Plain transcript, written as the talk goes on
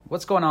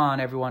What's going on,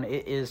 everyone?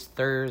 It is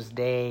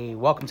Thursday.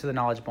 Welcome to the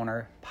Knowledge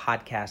Boner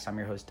podcast. I'm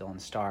your host,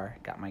 Dylan Starr.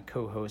 Got my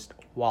co-host,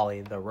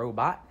 Wally the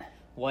Robot.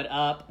 What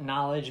up,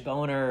 Knowledge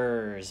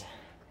Boners?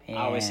 And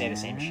I always say the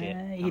same shit.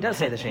 He does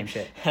say the same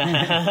shit.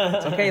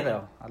 It's okay,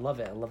 though. I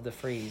love it. I love the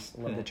phrase.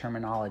 I love the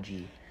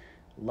terminology.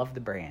 Love the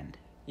brand.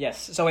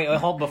 Yes. So wait,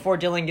 hold before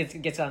Dylan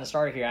gets on the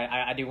starter here.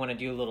 I do want to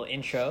do a little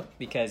intro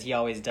because he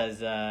always does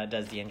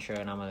the intro,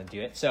 and I'm going to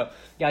do it. So,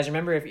 guys,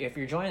 remember if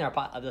you're joining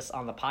this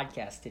on the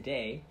podcast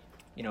today,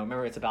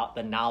 remember it's about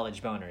the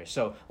knowledge boner.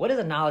 So, what is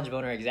a knowledge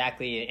boner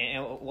exactly,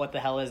 and what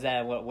the hell is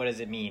that? What does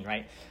it mean,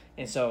 right?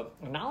 And so,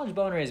 a knowledge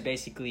boner is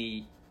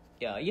basically,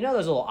 those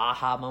little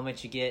aha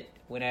moments you get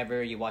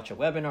whenever you watch a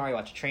webinar, you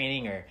watch a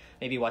training, or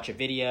maybe you watch a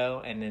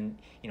video, and then,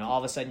 all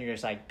of a sudden you're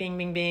just like, bing,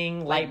 bing,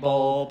 bing, light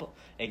bulb.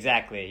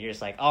 Exactly. You're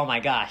just like, oh my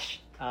gosh,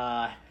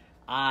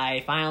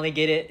 I finally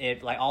get it.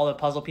 It, like, all the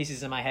puzzle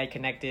pieces in my head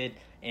connected,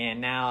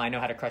 and now I know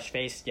how to crush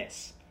face.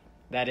 Yes,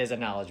 that is a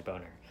knowledge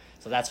boner.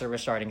 So that's where we're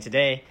starting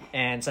today.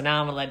 And so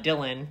now I'm going to let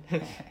Dylan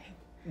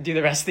do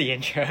the rest of the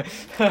intro.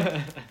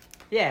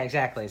 Yeah,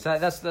 exactly. So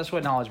that's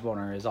what Knowledge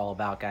Boner is all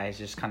about, guys.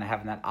 Just kind of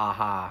having that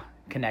aha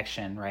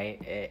connection,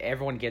 right?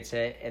 Everyone gets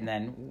it. And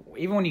then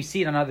even when you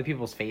see it on other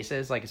people's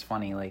faces, like, it's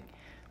funny, like,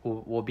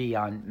 we'll be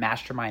on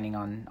masterminding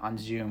on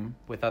Zoom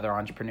with other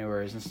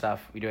entrepreneurs and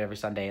stuff. We do it every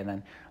Sunday, and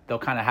then they'll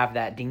kind of have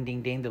that ding,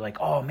 ding, ding. They're like,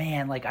 oh,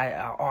 man, like,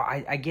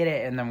 I get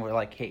it. And then we're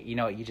like, hey, you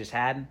know what you just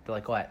had? They're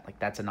like, what? Like,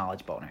 that's a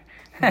knowledge boner.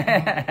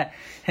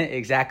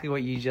 Exactly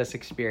what you just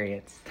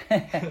experienced.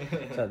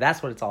 So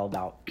that's what it's all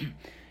about.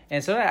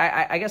 And so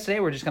I guess today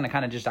we're just going to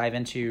kind of just dive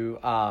into,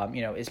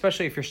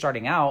 especially if you're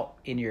starting out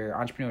in your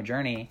entrepreneurial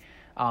journey,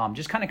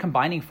 just kind of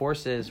combining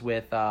forces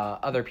with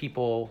other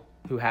people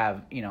who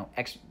have,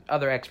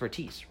 other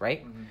expertise,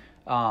 right?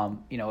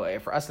 Mm-hmm.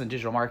 For us in the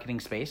digital marketing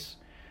space,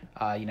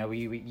 you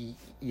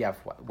have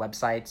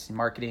websites,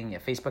 marketing, you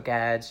have Facebook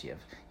ads, you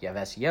have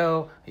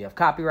SEO, you have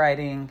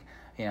copywriting,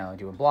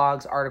 doing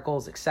blogs,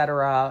 articles,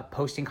 etc.,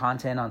 posting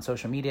content on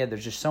social media.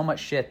 There's just so much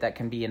shit that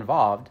can be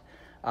involved,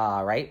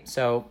 right?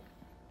 So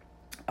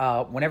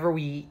whenever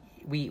we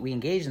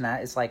engage in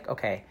that, it's like,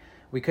 okay,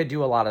 we could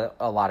do a lot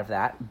of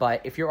that,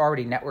 but if you're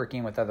already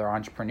networking with other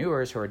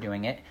entrepreneurs who are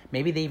doing it,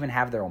 maybe they even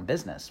have their own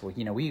business. Well,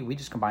 we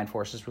just combine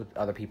forces with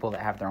other people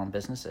that have their own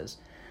businesses.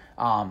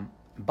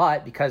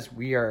 But because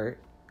we are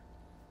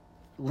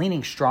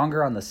leaning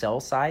stronger on the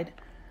sales side,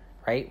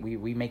 right?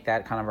 We make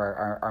that kind of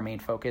our main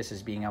focus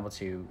is being able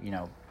to,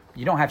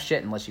 you don't have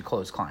shit unless you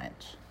close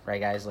clients, right,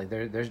 guys? Like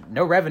there's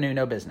no revenue,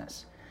 no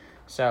business.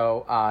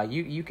 So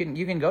you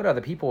can go to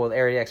other people with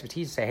area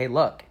expertise and say, hey,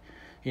 look,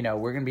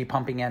 we're going to be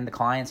pumping in the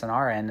clients on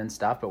our end and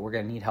stuff, but we're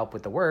going to need help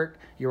with the work.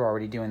 You're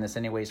already doing this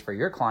anyways for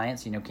your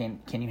clients.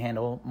 Can you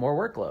handle more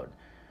workload?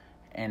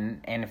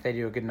 And if they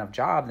do a good enough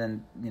job,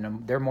 then,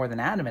 they're more than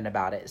adamant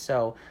about it.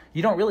 So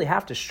you don't really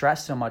have to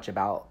stress so much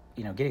about,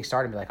 getting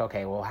started and be like,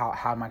 okay, well,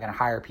 how am I going to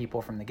hire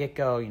people from the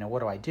get-go? What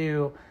do I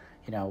do?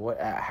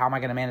 How am I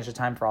going to manage the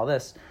time for all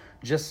this?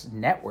 Just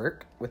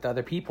network with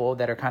other people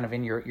that are kind of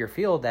in your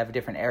field that have a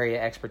different area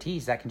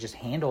expertise that can just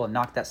handle and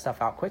knock that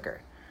stuff out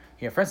quicker.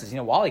 For instance,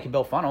 Wally can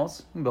build funnels.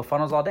 He can build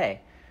funnels all day.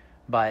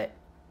 But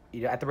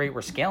at the rate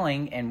we're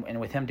scaling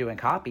and with him doing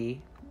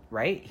copy,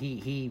 right,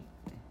 he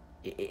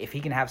if he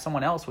can have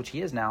someone else, which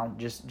he is now,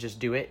 just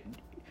do it.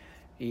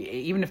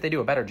 Even if they do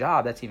a better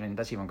job, that's even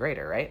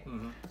greater, right?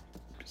 Mm-hmm.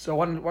 So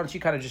why don't you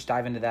kind of just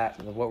dive into that,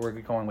 what we're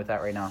going with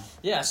that right now?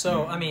 Yeah,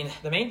 so,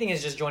 the main thing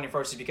is just joining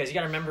forces because you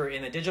got to remember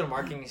in the digital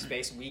marketing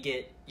space, we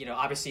get,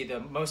 obviously the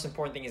most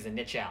important thing is the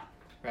niche out,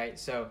 right?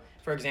 So,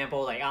 for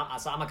example, like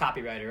I'm a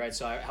copywriter, right?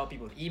 So I help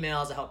people with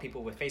emails, I help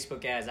people with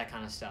Facebook ads, that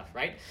kind of stuff,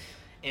 right?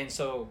 And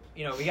so,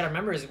 we got to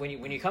remember is when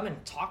you come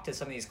and talk to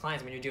some of these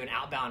clients, when you're doing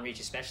outbound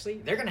reach especially,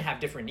 they're going to have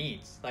different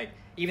needs. Like,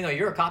 even though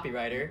you're a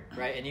copywriter,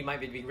 right, and you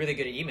might be really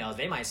good at emails,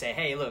 they might say,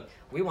 hey, look,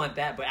 we want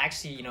that, but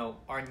actually,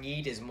 our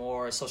need is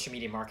more social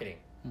media marketing,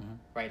 mm-hmm.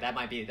 right? That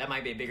might be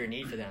a bigger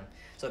need for them.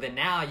 So then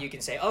now you can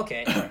say,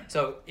 okay,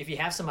 so if you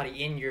have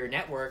somebody in your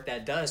network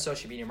that does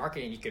social media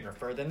marketing, you can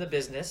refer them to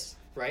business,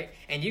 right?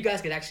 And you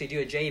guys could actually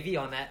do a JV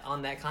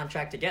on that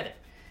contract together.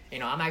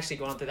 I'm actually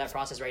going through that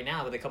process right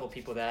now with a couple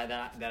people that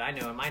I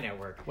know in my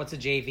network. What's a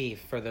JV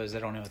for those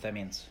that don't know what that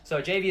means?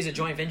 So JV is a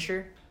joint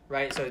venture,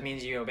 right? So it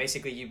means,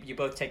 basically you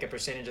both take a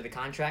percentage of the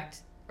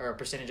contract or a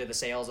percentage of the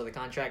sales of the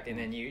contract, and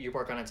then you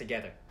work on it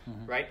together,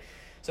 mm-hmm. right?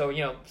 So,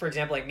 for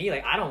example, like me,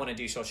 like I don't want to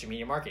do social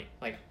media marketing.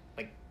 Like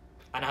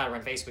I know how to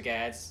run Facebook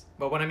ads,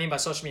 but what I mean by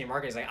social media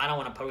marketing is like I don't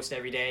want to post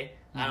every day.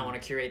 Mm-hmm. I don't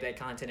want to curate that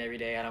content every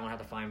day. I don't want to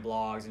have to find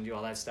blogs and do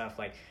all that stuff.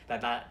 Like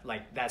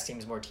that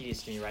seems more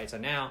tedious to me, right? So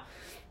now,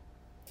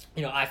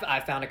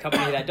 I found a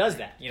company that does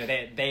that.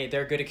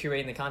 They're good at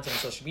curating the content on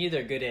social media.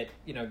 They're good at,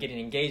 getting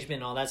engagement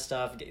and all that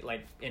stuff,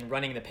 like in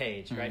running the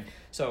page, mm-hmm. right?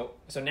 So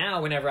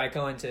now whenever I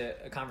go into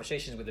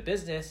conversations with a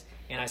business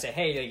and I say,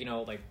 hey,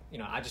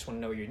 I just want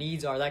to know what your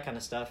needs are, that kind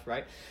of stuff,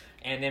 right?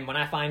 And then when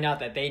I find out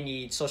that they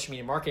need social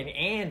media marketing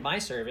and my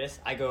service,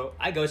 I go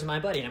to my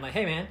buddy and I'm like,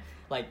 hey man,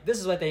 like this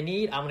is what they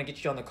need. I'm going to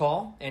get you on the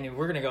call and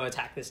we're going to go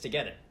attack this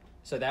together.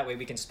 So that way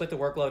we can split the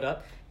workload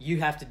up.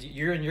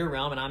 You're in your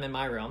realm and I'm in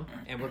my realm,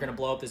 and we're gonna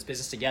blow up this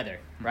business together,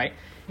 right?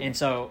 And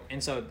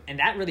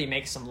that really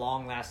makes some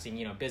long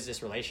lasting,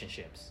 business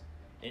relationships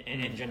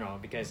in general,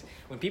 because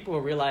when people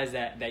realize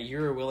that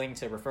you're willing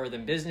to refer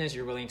them business,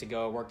 you're willing to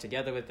go work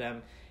together with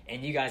them,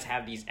 and you guys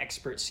have these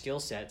expert skill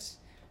sets,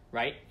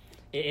 right?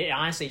 It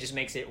honestly just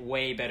makes it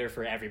way better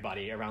for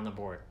everybody around the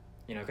board,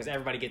 because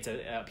everybody gets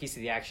a piece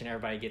of the action,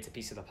 everybody gets a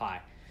piece of the pie.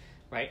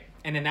 Right?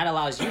 And then that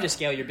allows you to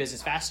scale your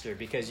business faster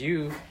because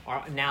you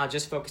are now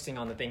just focusing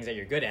on the things that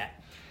you're good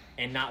at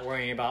and not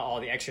worrying about all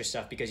the extra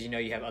stuff because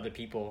you have other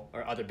people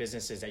or other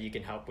businesses that you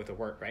can help with the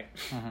work, right?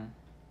 Mm-hmm.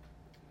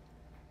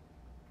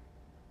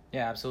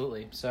 Yeah,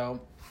 absolutely. So,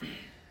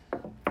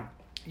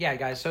 yeah,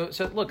 guys. So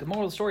look, the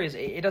moral of the story is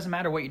it doesn't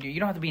matter what you do. You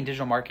don't have to be in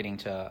digital marketing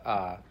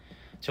to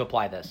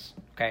apply this,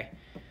 okay?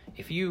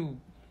 If you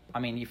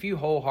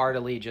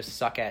wholeheartedly just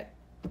suck at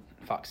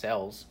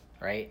sales,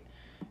 right?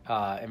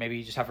 And maybe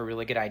you just have a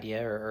really good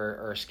idea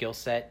or a skill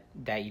set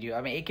that you do.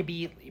 I mean, it could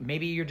be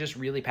maybe you're just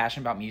really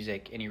passionate about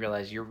music and you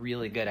realize you're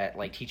really good at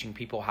like teaching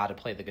people how to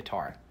play the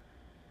guitar,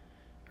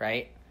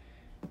 right?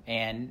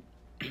 And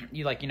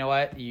you like, you know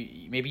what?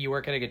 Maybe you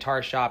work at a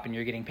guitar shop and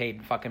you're getting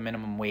paid fucking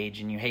minimum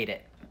wage and you hate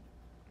it.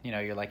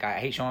 You're like, I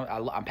hate showing.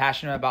 I'm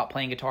passionate about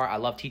playing guitar. I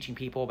love teaching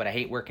people, but I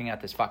hate working at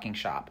this fucking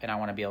shop, and I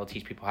want to be able to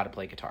teach people how to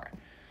play guitar.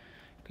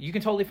 You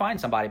can totally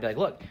find somebody, be like,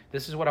 look,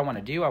 this is what I want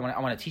to do. I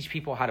want to teach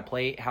people how to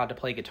play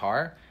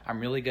guitar. I'm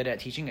really good at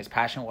teaching. It's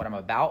passionate what I'm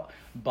about,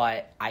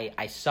 but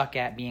I suck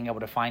at being able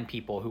to find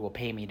people who will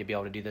pay me to be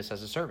able to do this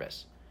as a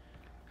service,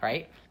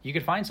 right? You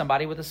could find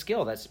somebody with a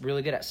skill that's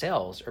really good at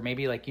sales or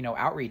maybe like,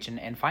 outreach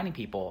and finding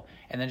people,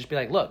 and then just be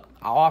like, look,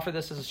 I'll offer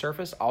this as a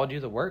service. I'll do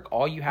the work.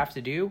 All you have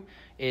to do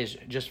is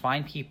just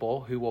find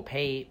people who will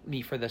pay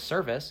me for this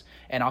service,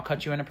 and I'll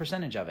cut you in a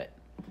percentage of it,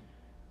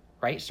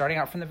 right? Starting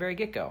out from the very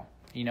get-go.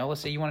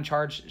 Let's say you want to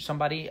charge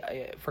somebody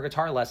for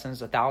guitar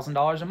lessons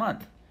 $1,000 a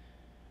month.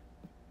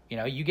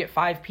 You get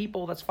 5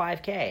 people, that's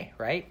 $5K,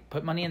 right?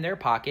 Put money in their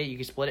pocket. You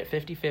can split it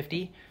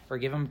 50-50 or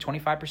give them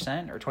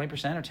 25% or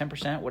 20% or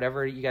 10%,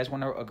 whatever you guys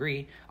want to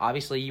agree.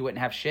 Obviously, you wouldn't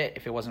have shit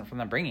if it wasn't from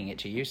them bringing it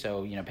to you,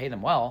 so, pay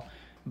them well.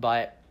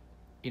 But,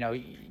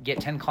 you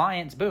get 10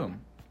 clients,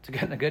 boom. It's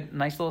a good,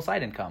 nice little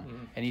side income.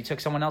 Mm-hmm. And you took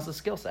someone else's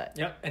skill set.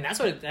 Yep, and that's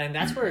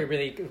where it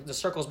really, the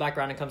circles back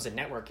around and comes to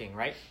networking,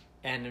 right?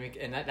 And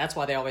that's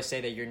why they always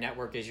say that your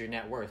network is your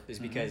net worth, is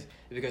because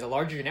the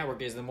larger your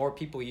network is, the more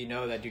people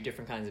that do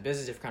different kinds of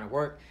business, different kind of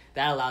work.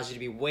 That allows you to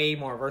be way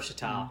more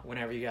versatile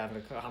whenever you have a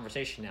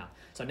conversation now.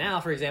 So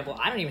now, for example,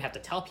 I don't even have to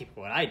tell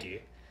people what I do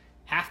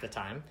half the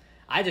time.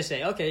 I just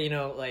say, okay,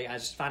 I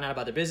just find out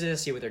about their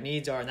business, see what their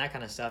needs are and that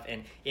kind of stuff.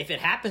 And if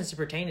it happens to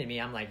pertain to me,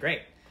 I'm like,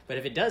 great. But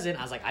if it doesn't,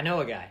 I was like, I know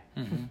a guy.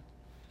 Mm-hmm.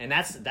 And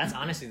that's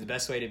honestly the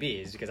best way to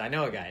be, is because I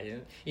know a guy.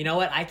 You know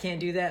what? I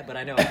can't do that, but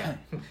I know a guy.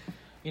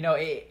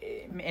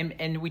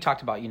 And we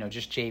talked about,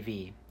 just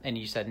JV, and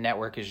you said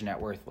network is your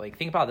net worth. Like,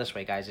 think about it this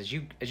way, guys. As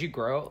you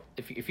grow,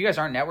 if you guys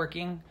aren't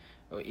networking,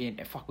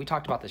 we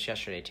talked about this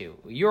yesterday too.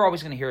 You're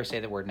always going to hear us say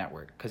the word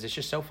network because it's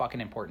just so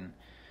fucking important.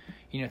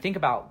 Think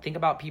about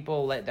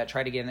people that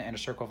try to get in the inner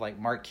circle of like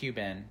Mark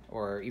Cuban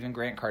or even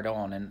Grant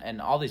Cardone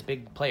and all these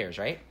big players,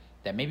 right?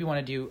 That maybe want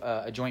to do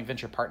a joint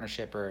venture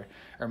partnership, or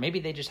maybe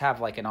they just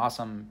have like an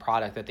awesome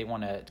product that they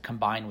want to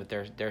combine with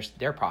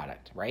their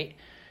product, right?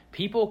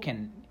 People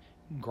can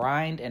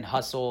grind and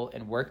hustle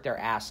and work their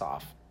ass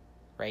off,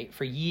 right,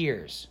 for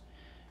years,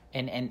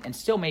 and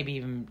still maybe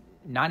even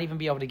not even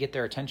be able to get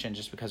their attention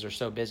just because they're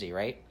so busy,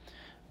 right?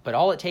 But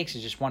all it takes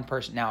is just one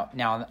person. Now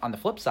on the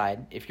flip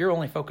side, if you're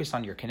only focused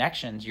on your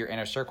connections, your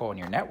inner circle, and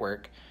your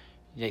network,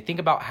 think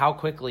about how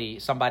quickly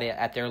somebody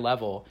at their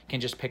level can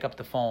just pick up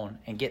the phone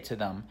and get to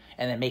them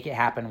and then make it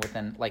happen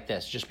within like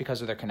this, just because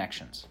of their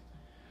connections,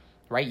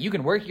 right? You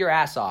can work your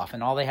ass off,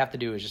 and all they have to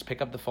do is just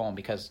pick up the phone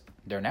because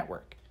their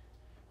network.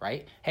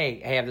 Right?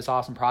 Hey, I have this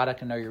awesome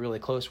product. I know you're really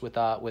close with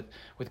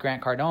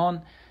Grant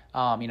Cardone.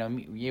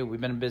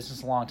 We've been in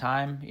business a long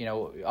time.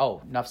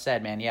 Enough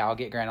said, man. Yeah, I'll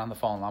get Grant on the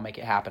phone. I'll make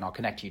it happen. I'll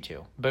connect you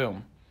two.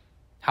 Boom.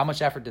 How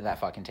much effort did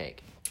that fucking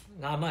take?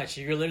 Not much.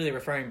 You're literally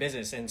referring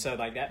business, and so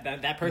like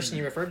that person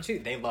you referred to,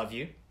 they love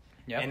you.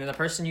 Yep. And then the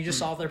person you just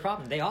solved their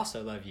problem, they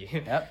also love you.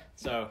 Yep.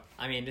 So,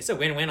 I mean, it's a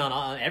win-win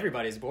on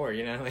everybody's board,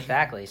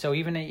 Exactly. So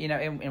even,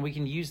 and we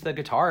can use the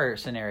guitar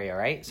scenario,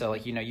 right? So,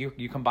 like,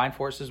 you combine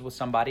forces with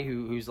somebody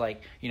who's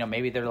like,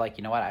 maybe they're like,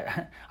 you know what,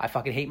 I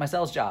fucking hate my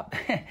sales job,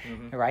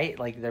 right?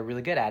 Like, they're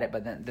really good at it,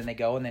 but then they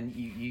go and then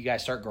you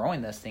guys start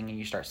growing this thing and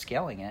you start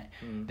scaling it.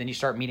 Then you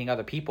start meeting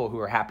other people who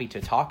are happy to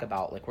talk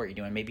about, like, what you're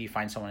doing. Maybe you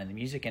find someone in the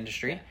music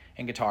industry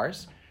and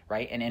guitars,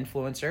 right? An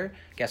influencer.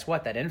 Guess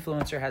what? That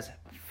influencer has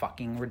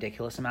fucking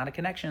ridiculous amount of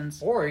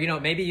connections. Or,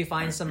 maybe you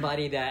find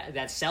somebody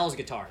that sells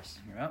guitars,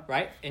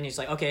 right? And it's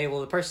like, okay,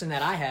 well, the person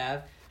that I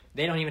have,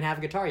 they don't even have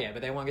a guitar yet,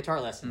 but they want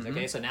guitar lessons.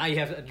 Okay, so now you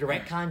have a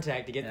direct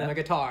contact to get them a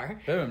guitar.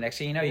 Boom. Next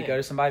thing you know, you go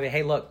to somebody,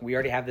 hey, look, we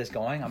already have this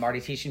going. I'm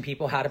already teaching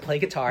people how to play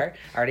guitar.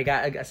 I already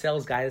got a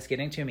sales guy that's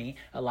getting to me.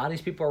 A lot of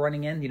these people are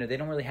running in, they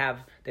don't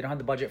have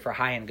the budget for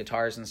high-end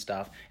guitars and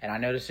stuff. And I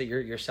noticed that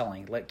you're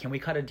selling. Like, can we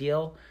cut a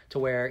deal to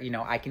where,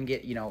 I can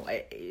get,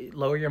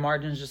 lower your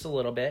margins just a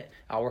little bit.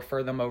 I'll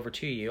refer them over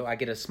to you. I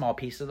get a small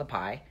piece of the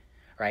pie,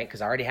 right?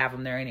 Because I already have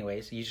them there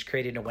anyways. You just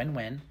created a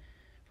win-win,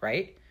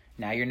 right?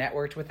 Now you're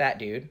networked with that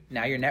dude.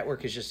 Now your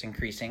network is just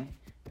increasing.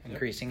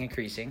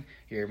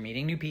 You're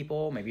meeting new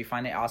people. Maybe you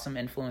find an awesome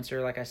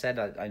influencer, like I said,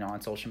 I know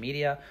on social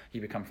media.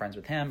 You become friends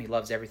with him. He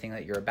loves everything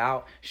that you're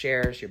about.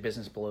 Shares. Your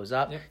business blows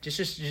up. Yep.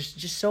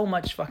 Just so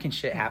much fucking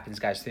shit happens,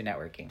 guys, through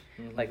networking.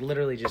 Like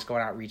literally just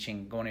going out,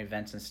 going to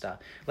events and stuff.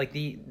 Like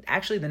the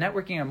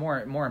networking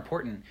are more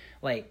important.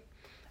 Like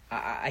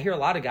I hear a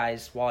lot of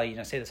guys,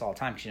 say this all the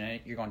time because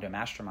you're going to a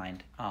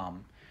mastermind.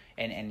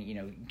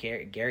 And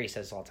Gary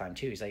says this all the time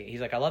too.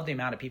 He's like I love the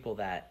amount of people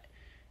that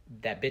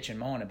bitch and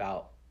moan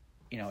about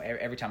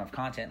every time of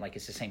content, like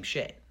it's the same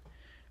shit,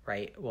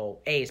 right? Well,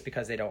 A, it's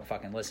because they don't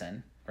fucking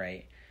listen,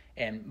 right?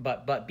 And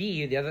but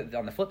B,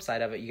 on the flip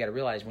side of it, you got to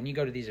realize when you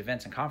go to these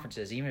events and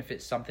conferences, even if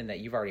it's something that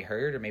you've already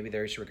heard, or maybe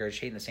they're just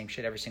regurgitating the same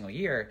shit every single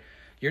year,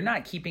 you're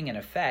not keeping in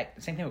effect.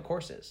 The same thing with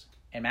courses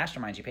and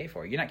masterminds you pay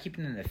for. You're not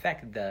keeping in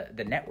effect the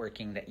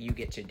networking that you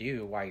get to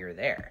do while you're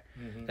there,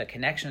 the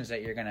connections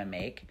that you're gonna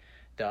make.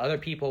 The other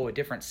people with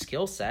different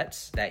skill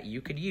sets that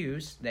you could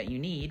use, that you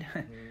need,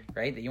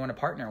 right? That you want to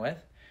partner with,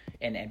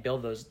 and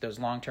build those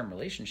long-term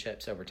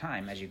relationships over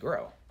time as you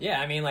grow. Yeah,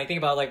 I mean, like think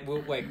about like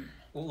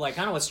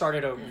kind of what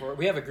started over.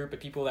 We have a group of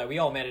people that we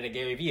all met at a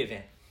Gary Vee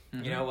event.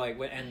 And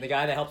the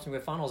guy that helps me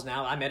with funnels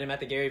now, I met him at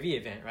the Gary Vee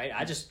event, right?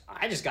 I just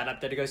got up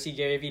there to go see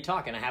Gary Vee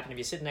talk, and I happened to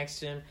be sitting next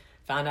to him.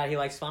 Found out he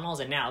likes funnels,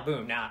 and now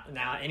boom, now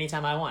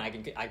anytime I want,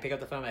 I pick up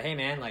the phone and like, hey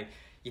man, like,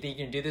 you think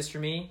you can do this for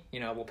me?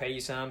 We'll pay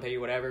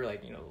you whatever,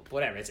 like,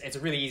 whatever. It's a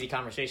really easy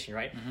conversation,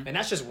 right? And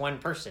that's just one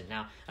person.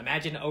 Now,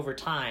 imagine over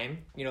time,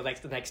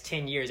 like the next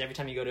 10 years, every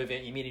time you go to an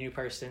event, you meet a new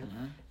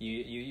person,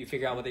 you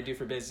figure out what they do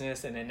for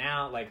business, and then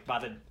now, like, by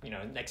the,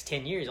 next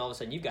 10 years, all of a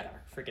sudden, you've got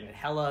a freaking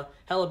hella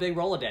big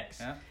Rolodex.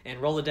 Yeah.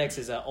 And Rolodex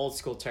is an old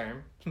school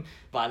term,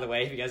 by the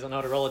way. If you guys don't know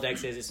what a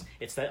Rolodex is,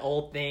 it's that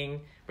old thing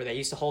where they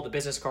used to hold the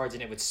business cards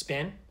and it would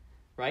spin,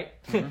 right?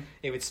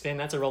 It would spin.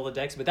 That's a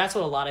Rolodex. But that's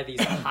what a lot of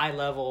these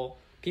high-level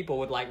people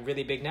with like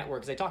really big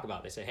networks, they talk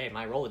about. They say, hey,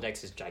 my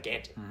Rolodex is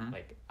gigantic.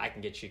 Like, I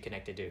can get you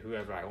connected to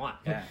whoever I want.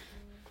 Yeah.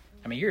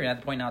 I mean, you're at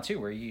the point now too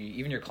where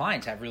even your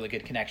clients have really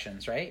good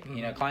connections, right?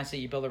 Clients that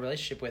you build a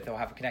relationship with will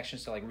have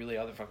connections to like really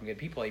other fucking good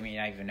people you may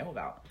not even know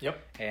about.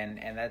 Yep. And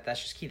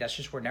that's just key. That's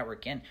just where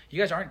networking. You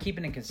guys aren't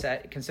keeping in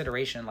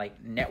consideration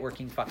like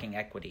networking fucking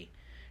equity,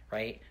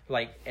 right?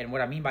 Like, and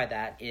what I mean by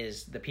that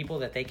is the people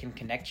that they can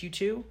connect you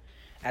to,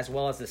 as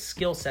well as the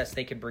skill sets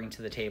they can bring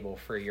to the table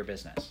for your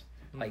business.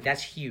 Like,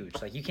 that's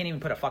huge. Like, you can't even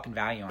put a fucking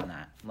value on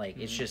that. Like,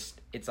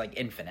 it's like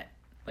infinite.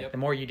 Like, the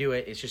more you do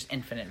it, it's just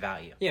infinite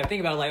value. Yeah, think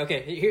about it like,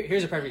 okay,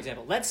 here's a perfect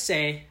example. Let's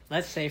say,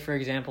 for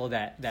example,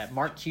 that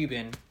Mark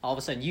Cuban, all of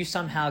a sudden, you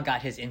somehow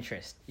got his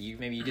interest.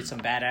 Maybe you did some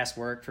badass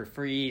work for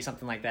free,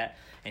 something like that.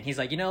 And he's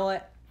like, you know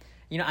what?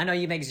 I know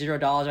you make $0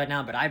 right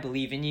now, but I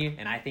believe in you,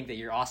 and I think that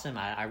you're awesome.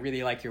 I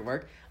really like your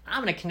work.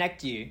 I'm going to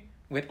connect you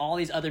with all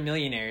these other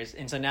millionaires,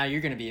 and so now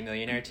you're going to be a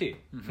millionaire too.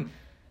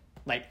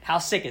 Like, how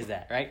sick is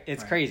that, right?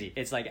 It's crazy.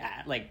 It's like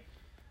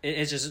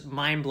it's just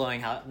mind blowing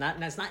how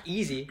that's not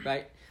easy,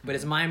 right? But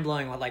it's mind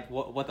blowing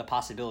what the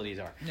possibilities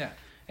are. Yeah,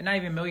 and not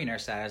even millionaire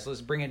status. Let's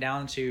bring it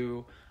down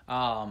to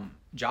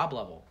job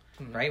level,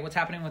 right? What's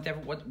happening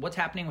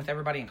with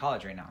everybody in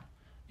college right now?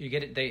 You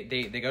get it.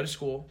 They go to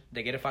school.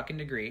 They get a fucking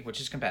degree,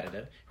 which is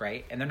competitive,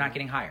 right? And they're not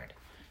getting hired.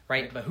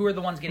 Right, but who are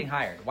the ones getting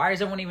hired? Why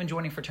is everyone even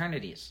joining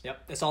fraternities?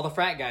 Yep, it's all the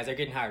frat guys that are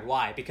getting hired.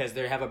 Why? Because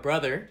they have a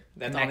brother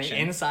that's on the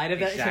inside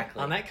of that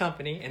on that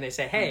company, and they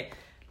say, "Hey,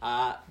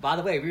 by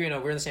the way, we're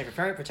in the same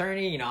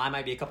fraternity. I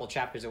might be a couple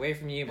chapters away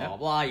from you. Blah blah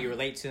blah. You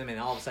relate to them, and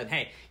all of a sudden,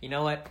 hey, you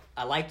know what?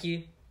 I like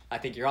you. I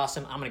think you're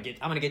awesome. I'm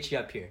gonna get you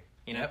up here.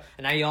 And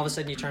now all of a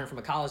sudden you turn from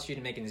a college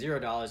student making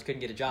 $0, couldn't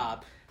get a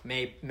job,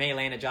 may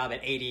land a job at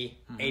 80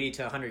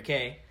 to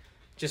 100K,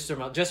 just from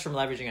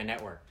leveraging a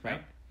network, right?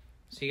 Yep.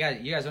 So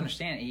you guys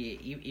understand,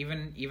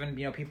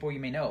 even people you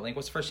may know, like,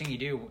 what's the first thing you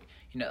do?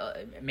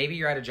 Maybe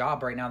you're at a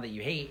job right now that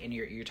you hate, and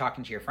you're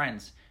talking to your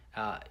friends.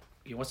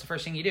 What's the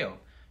first thing you do?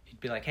 You'd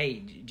be like, hey,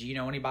 do you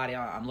know anybody?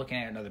 I'm looking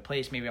at another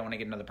place. Maybe I want to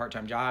get another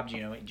part-time job. Do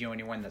you know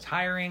anyone that's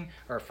hiring,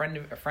 or a friend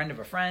of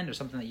a friend, or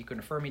something that you can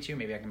refer me to?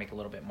 Maybe I can make a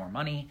little bit more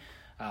money.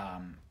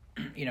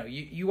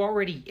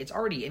 It's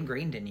already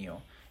ingrained in you.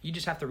 You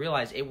just have to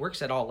realize it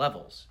works at all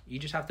levels. You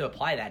just have to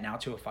apply that now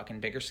to a fucking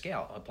bigger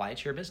scale. Apply it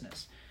to your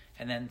business,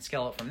 and then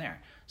scale it from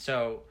there.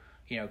 So,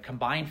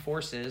 combine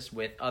forces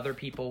with other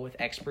people with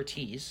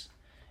expertise,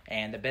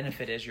 and the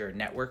benefit is your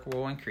network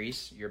will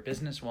increase, your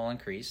business will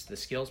increase, the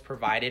skills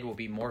provided will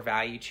be more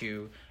value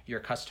to your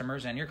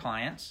customers and your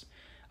clients,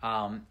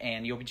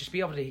 and you'll just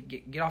be able to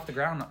get off the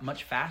ground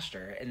much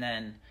faster. And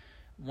then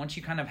once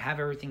you kind of have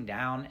everything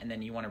down and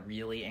then you want to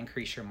really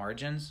increase your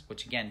margins,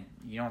 which again,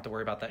 you don't have to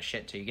worry about that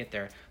shit till you get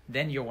there,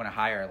 then you'll want to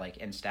hire like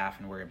in staff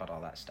and worry about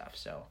all that stuff.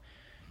 So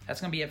that's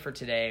going to be it for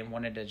today.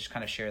 Wanted to just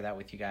kind of share that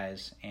with you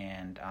guys.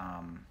 And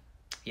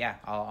yeah,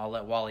 I'll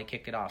let Wally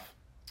kick it off.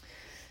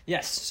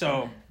 Yes.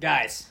 So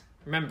guys,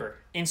 remember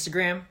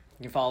Instagram.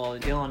 You can follow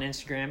Dylan on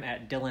Instagram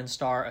at Dylan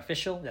Star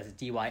Official. That's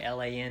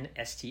DYLANSTARR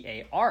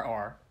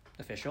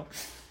Official.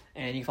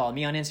 And you can follow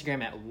me on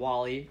Instagram at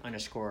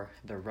Wally_the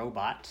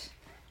robot.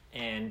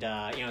 And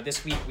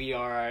this week we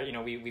are,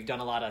 we've done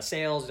a lot of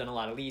sales, done a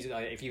lot of leads.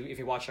 If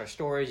you watch our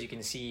stories, you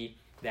can see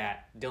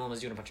that Dylan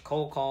was doing a bunch of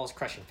cold calls,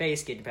 crushing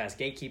face, getting past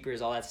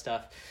gatekeepers, all that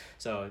stuff.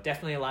 So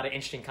definitely a lot of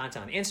interesting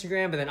content on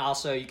Instagram. But then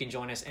also you can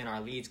join us in our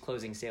Leads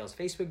Closing Sales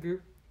Facebook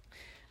group.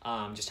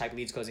 Just type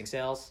Leads Closing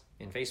Sales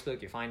in Facebook,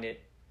 you'll find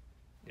it.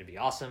 It'd be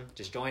awesome.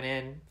 Just join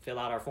in, fill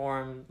out our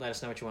form, let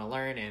us know what you want to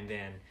learn, and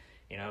then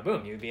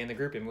boom, you'll be in the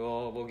group and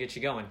we'll get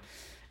you going.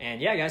 And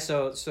yeah, guys,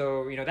 so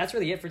that's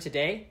really it for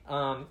today.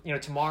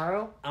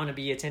 Tomorrow I'm going to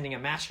be attending a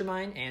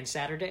mastermind and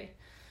Saturday.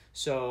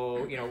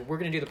 So, we're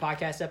going to do the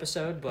podcast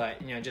episode,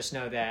 but just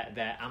know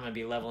that I'm going to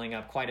be leveling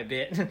up quite a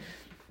bit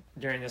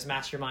during this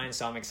mastermind,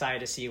 so I'm excited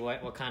to see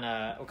what kind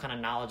of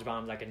knowledge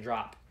bombs I can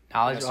drop.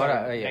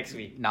 Next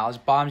week.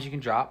 Knowledge bombs you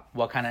can drop,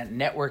 what kind of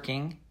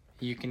networking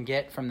you can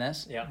get from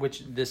this,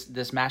 which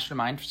this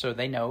mastermind, so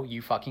they know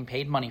you fucking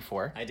paid money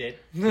for. I did.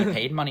 You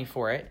paid money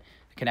for it.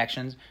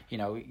 Connections,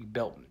 you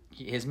built.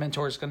 His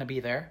mentor is going to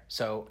be there,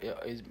 so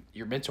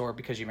your mentor,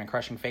 because you've been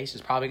crushing face, is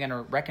probably going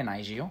to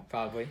recognize you.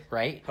 Probably.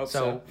 Right? Hope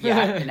so.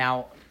 Yeah.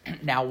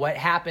 Now what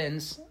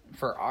happens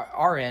for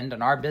our end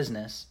and our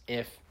business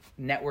if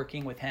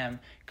networking with him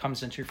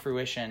comes into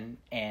fruition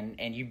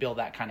and you build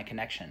that kind of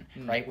connection,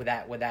 right? Would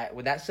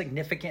that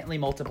significantly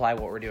multiply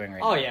what we're doing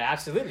right now? Oh yeah,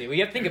 absolutely. We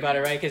have to think about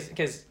it, right?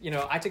 Because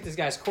I took this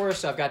guy's course,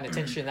 so I've gotten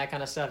attention, that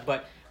kind of stuff.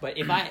 But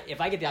if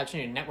I get the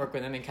opportunity to network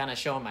with him and kind of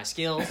show him my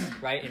skills,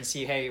 right, and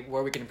see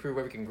where we can improve,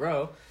 where we can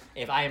grow.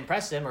 If I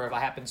impress him, or if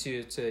I happen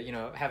to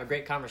have a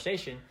great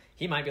conversation,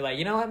 he might be like,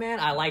 you know what, man,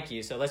 I like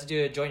you, so let's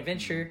do a joint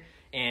venture,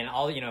 and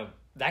all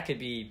that could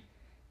be.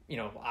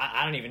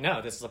 I don't even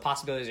know. The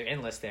possibilities are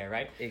endless there,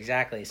 right?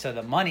 Exactly. So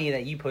the money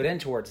that you put in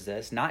towards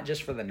this, not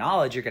just for the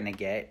knowledge you're going to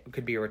get,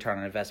 could be a return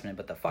on investment,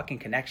 but the fucking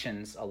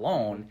connections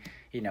alone,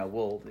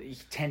 will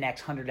 10x,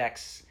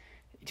 100x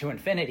to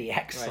infinity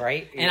X,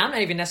 right? And I'm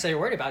not even necessarily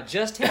worried about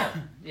just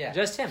him. Yeah.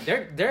 Just him.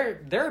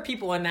 There are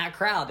people in that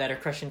crowd that are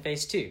crushing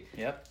face too.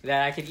 Yep.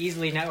 That I could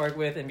easily network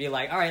with and be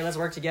like, all right, let's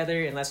work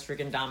together and let's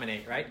freaking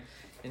dominate, right?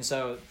 And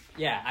so,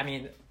 yeah, I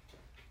mean,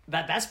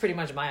 that's pretty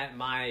much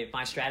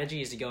my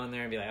strategy, is to go in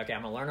there and be like, okay,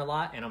 I'm gonna learn a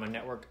lot and I'm gonna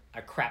network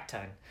a crap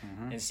ton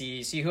and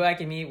see who I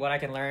can meet, what I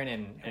can learn,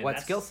 and what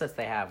skill sets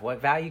they have,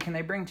 what value can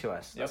they bring to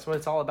us. That's what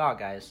it's all about,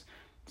 guys.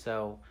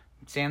 So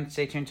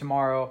stay tuned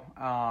tomorrow.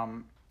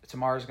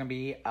 Tomorrow's gonna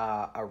be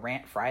a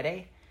rant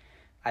Friday.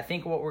 I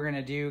think what we're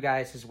gonna do,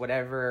 guys, is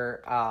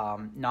whatever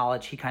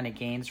knowledge he kind of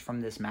gains from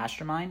this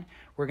mastermind,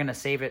 we're gonna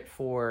save it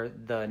for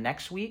the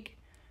next week.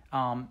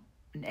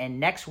 And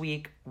next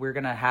week, we're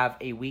going to have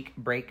a week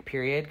break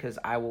period because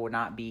I will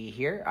not be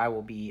here. I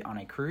will be on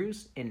a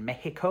cruise in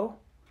Mexico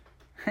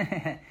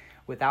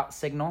without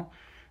signal,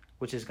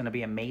 which is going to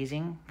be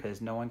amazing because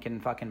no one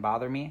can fucking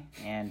bother me.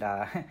 And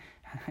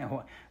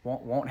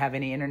won't have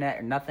any internet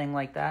or nothing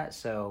like that.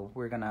 So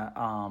we're going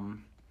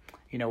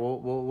to,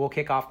 we'll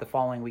kick off the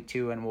following week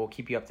too, and we'll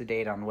keep you up to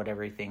date on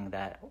everything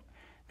that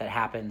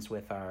happens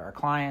with our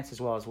clients, as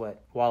well as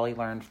what Wally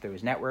learned through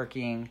his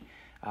networking.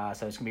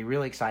 So it's going to be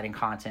really exciting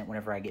content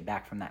whenever I get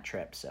back from that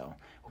trip. So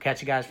we'll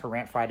catch you guys for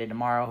Rant Friday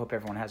tomorrow. Hope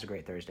everyone has a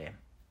great Thursday.